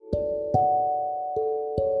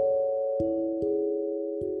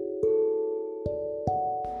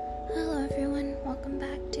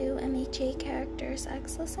Doctor's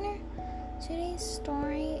ex-listener. Today's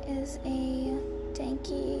story is a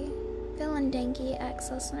villain Danky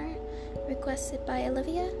ex-listener requested by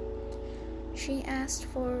Olivia. She asked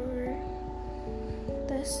for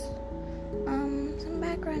this, some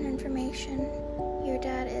background information. Your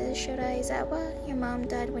dad is Shota Izawa. Your mom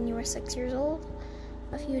died when you were 6 years old,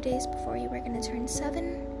 a few days before you were going to turn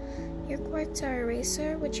 7. Your quirks are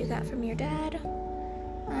eraser, which you got from your dad.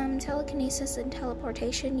 Telekinesis and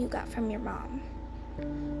teleportation you got from your mom.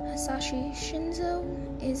 Hasashi Shinzo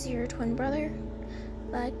is your twin brother,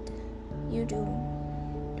 but you do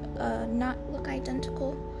not look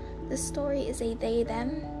identical. This story is a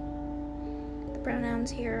they-them. The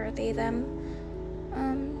pronouns here are they-them.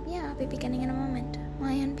 I'll be beginning in a moment.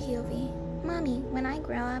 Mayan POV. Mommy, when I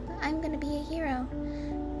grow up, I'm gonna be a hero.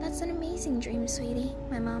 That's an amazing dream, sweetie,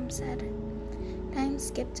 my mom said. Time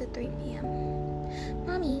skipped to 3 p.m.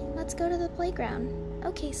 Mommy, let's go to the playground.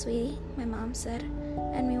 Okay, sweetie, my mom said,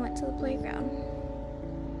 and we went to the playground.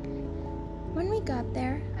 When we got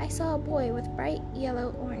there, I saw a boy with bright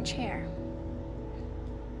yellow-orange hair.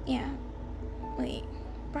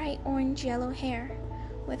 Bright orange-yellow hair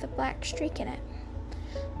with a black streak in it.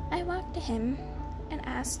 I walked to him and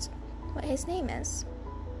asked what his name is.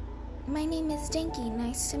 My name is Danky,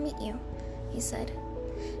 nice to meet you, he said.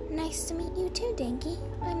 Nice to meet you too, Danky.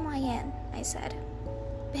 I'm YN, I said.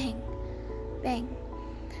 Bang, bang.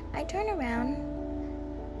 I turn around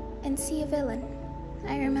and see a villain.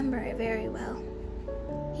 I remember it very well.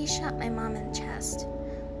 He shot my mom in the chest.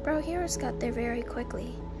 Bro Heroes got there very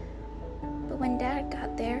quickly. But when Dad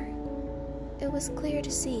got there, it was clear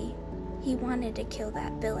to see he wanted to kill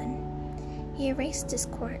that villain. He erased his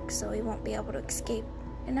quirk so he won't be able to escape.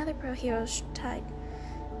 Another Pro Hero tied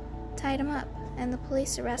him up, and the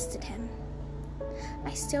police arrested him.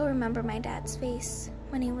 I still remember my dad's face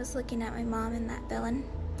when he was looking at my mom and that villain.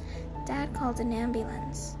 Dad called an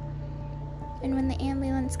ambulance, and when the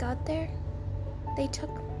ambulance got there, they took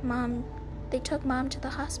mom to the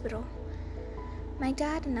hospital. My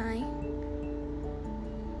dad and I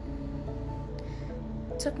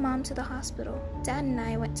took mom to the hospital. Dad and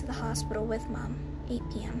I went to the hospital with mom, 8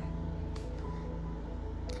 p.m.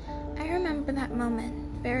 I remember that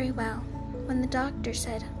moment very well when the doctor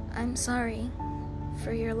said, I'm sorry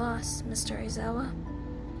for your loss, Mr. Izawa.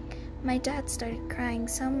 My dad started crying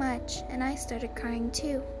so much, and I started crying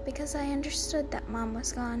too, because I understood that mom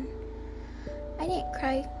was gone. I didn't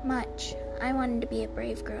cry much. I wanted to be a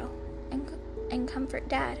brave girl and comfort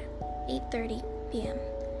Dad. 8:30 p.m.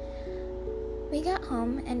 We got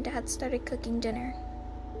home, and Dad started cooking dinner.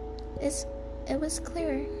 It was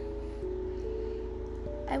clear.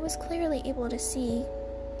 I was clearly able to see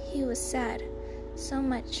he was sad so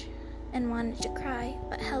much and wanted to cry,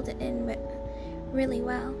 but held it in really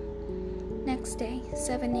well. Next day,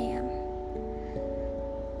 7 a.m.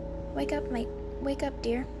 Wake up,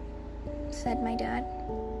 dear, said my dad.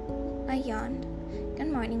 I yawned. Good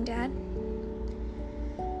morning, Dad,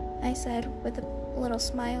 I said with a little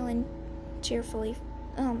smile and cheerfully.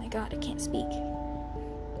 Oh my God, I can't speak.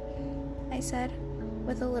 I said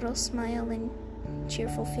with a little smile and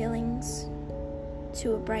cheerful feelings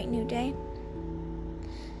to a bright new day.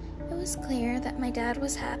 It was clear that my dad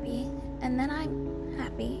was happy, and that I'm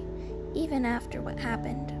happy, even after what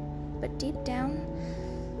happened. But deep down,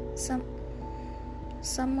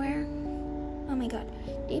 somewhere,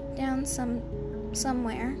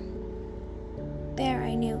 there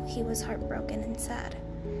I knew he was heartbroken and sad.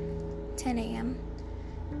 10 a.m.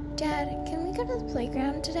 Dad, can we go to the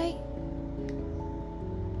playground today?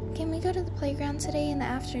 Can we go to the playground today in the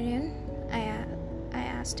afternoon? I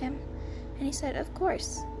asked him, and he said, of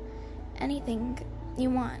course. Anything you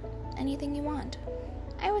want.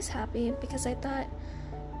 I was happy because I thought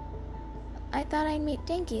I'd meet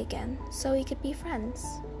Danky again, so we could be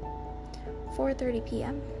friends. 4:30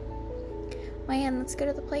 p.m. Mayan, let's go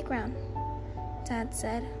to the playground, Dad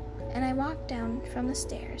said, and I walked down the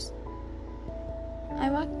stairs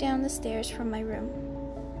from my room.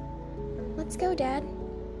 Let's go, Dad,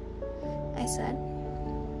 I said.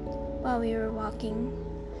 While we were walking,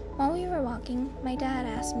 my dad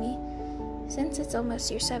asked me, since it's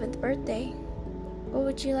almost your 7th birthday, what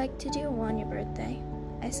would you like to do on your birthday?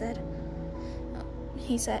 I said.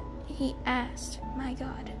 He asked, my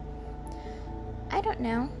God. I don't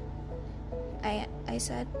know, I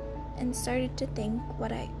said, and started to think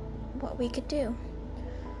what we could do.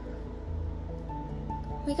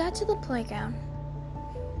 We got to the playground.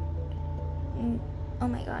 Oh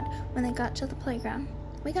my God, when I got to the playground.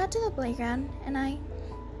 We got to the playground, and I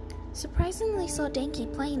surprisingly saw Danky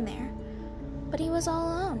playing there, but he was all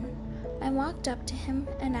alone. I walked up to him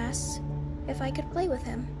and asked if I could play with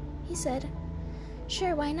him. He said,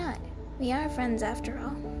 Sure, why not? We are friends after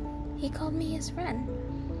all. He called me his friend.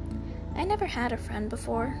 I never had a friend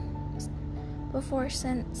before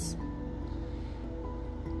since...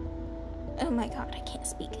 Oh my god, I can't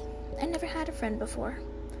speak. I never had a friend before.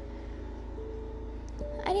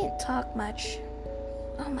 I didn't talk much.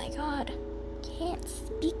 Oh my god, can't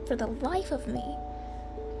speak for the life of me.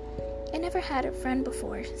 I never had a friend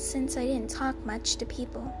before since I didn't talk much to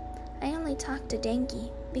people. I only talked to Denki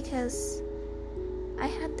because I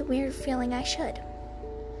had the weird feeling I should.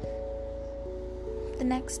 The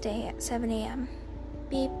next day at 7 a.m.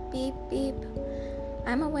 Beep, beep, beep.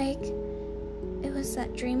 I'm awake. It was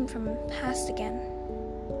that dream from the past again.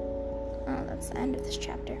 Oh, that's the end of this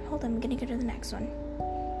chapter. Hold on, I'm gonna go to the next one.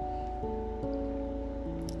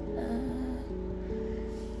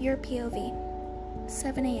 Your POV.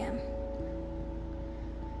 7 a.m.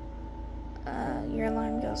 Your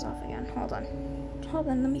alarm goes off again. Hold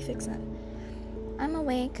on, let me fix that. I'm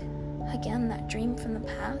awake. Again, that dream from the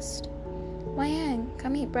past. Wayang,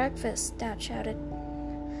 come eat breakfast, Dad shouted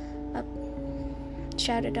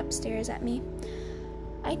upstairs at me.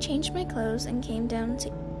 I changed my clothes and came down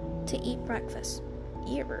to eat breakfast.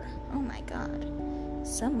 Ear, oh my god.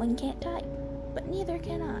 Someone can't type, but neither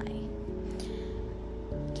can I.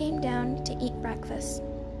 Came down to eat breakfast.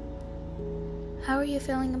 How are you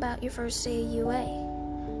feeling about your first day of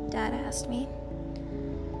UA? Dad asked me.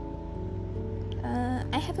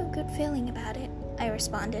 I have a good feeling about it, I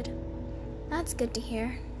responded. That's good to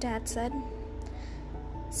hear, Dad said.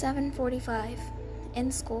 7:45,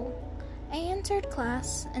 in school. I entered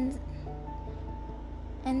class and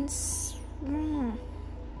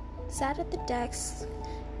sat at the desk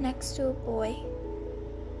next to the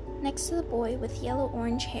boy with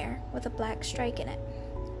yellow-orange hair with a black stripe in it.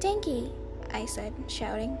 Denki, I said,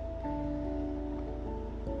 shouting.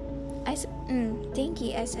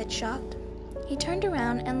 Denki, I said, shocked. He turned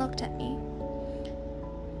around and looked at me.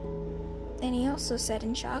 Then he also said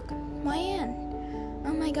in shock, Wyan.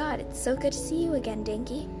 Oh my god, it's so good to see you again,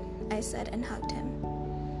 Denki, I said and hugged him.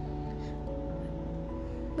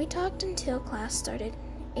 We talked until class started.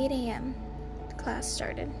 8 a.m. Class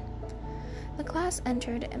started. The class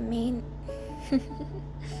entered a main...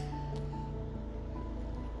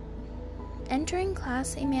 Entering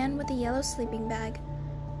class, a man with a yellow sleeping bag.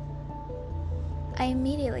 I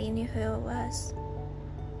immediately knew who it was.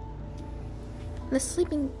 The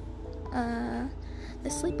sleeping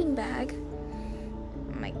bag.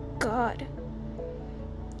 Oh my god.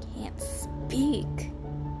 Can't speak.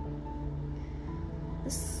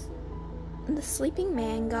 The sleeping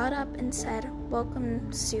man got up and said,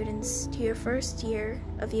 Welcome, students, to your first year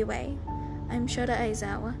of UA. I'm Shota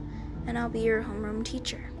Aizawa, and I'll be your homeroom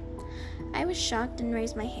teacher. I was shocked and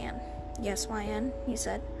raised my hand. Yes, YN, he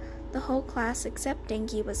said. The whole class except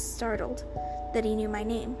Denki was startled that he knew my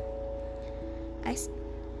name.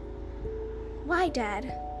 Why,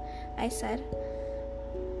 Dad? I said.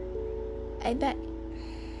 I bet...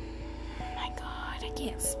 Oh my god, I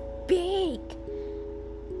can't speak.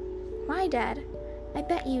 Why, Dad? I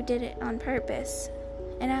bet you did it on purpose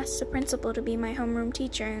and asked the principal to be my homeroom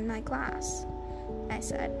teacher in my class, I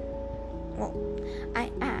said. Well, I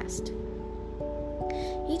asked.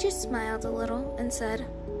 He just smiled a little and said,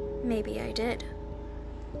 Maybe I did.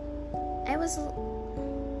 I was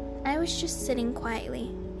just sitting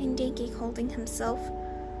quietly, and Denki holding himself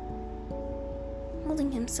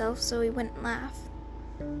so he wouldn't laugh.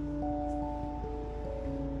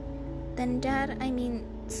 Then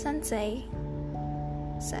Sensei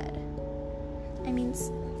said.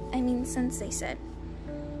 Sensei said.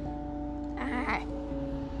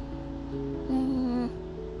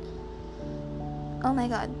 Oh my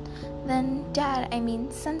god. Then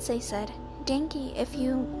Sensei said, Denki, if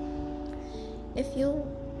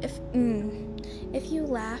you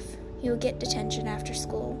laugh, you'll get detention after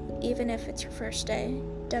school, even if it's your first day.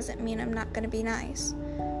 Doesn't mean I'm not gonna be nice.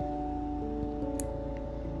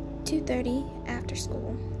 2:30 after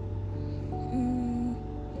school.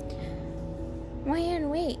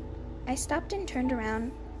 Wait. I stopped and turned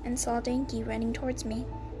around and saw Denki running towards me.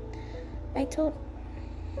 I told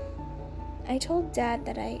Dad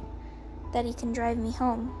that he can drive me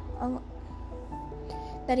home.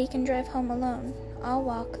 That he can drive home alone. I'll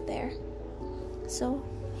walk there, so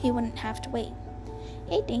he wouldn't have to wait.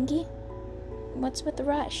 Hey, Denki, what's with the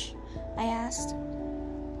rush? I asked.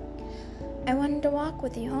 I wanted to walk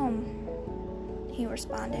with you home, he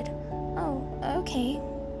responded. Oh, okay,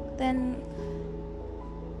 then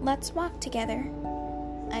let's walk together,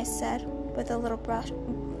 I said with a little brush.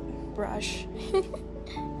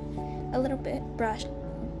 A little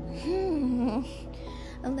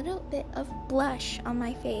bit of blush on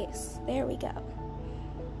my face. There we go.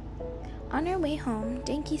 On our way home,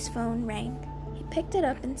 Dinky's phone rang. He picked it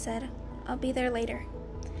up and said, "I'll be there later."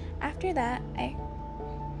 After that, I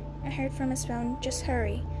heard from his phone, "Just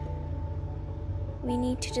hurry. We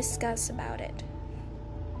need to discuss about it."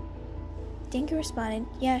 Dinky responded,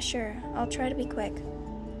 "Yeah, sure. I'll try to be quick.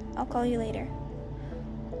 I'll call you later."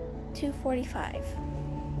 2:45.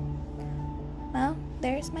 "Well,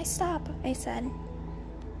 there's my stop," I said.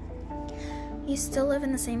 "You still live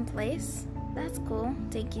in the same place? That's cool,"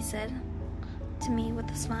 Dinky said to me with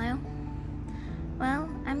a smile. "Well,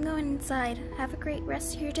 I'm going inside. Have a great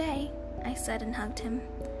rest of your day," I said and hugged him.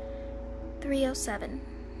 3:07.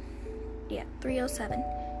 3:07.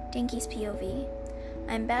 Dinky's POV.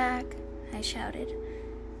 "I'm back," I shouted.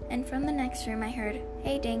 And from the next room I heard,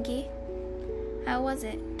 "Hey, Dinky." "How was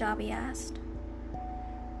it?" Dobby asked.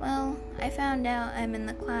 "Well, I found out I'm in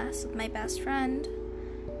the class with my best friend.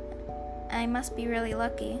 I must be really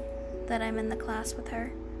lucky that I'm in the class with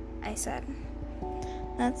her," I said.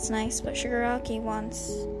 "That's nice, but Shigaraki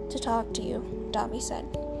wants to talk to you," Dobby said.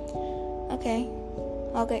 "Okay,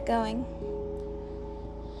 I'll get going."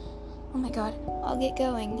 "Oh my god, I'll get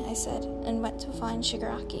going," I said, and went to find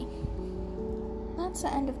Shigaraki. That's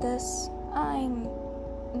the end of this. I'm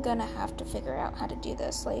gonna have to figure out how to do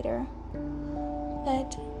this later.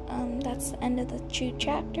 But, that's the end of the 2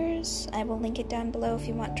 chapters. I will link it down below if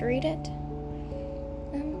you want to read it.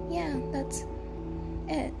 Yeah, that's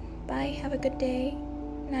it. Bye, have a good day,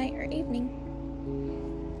 night, or evening.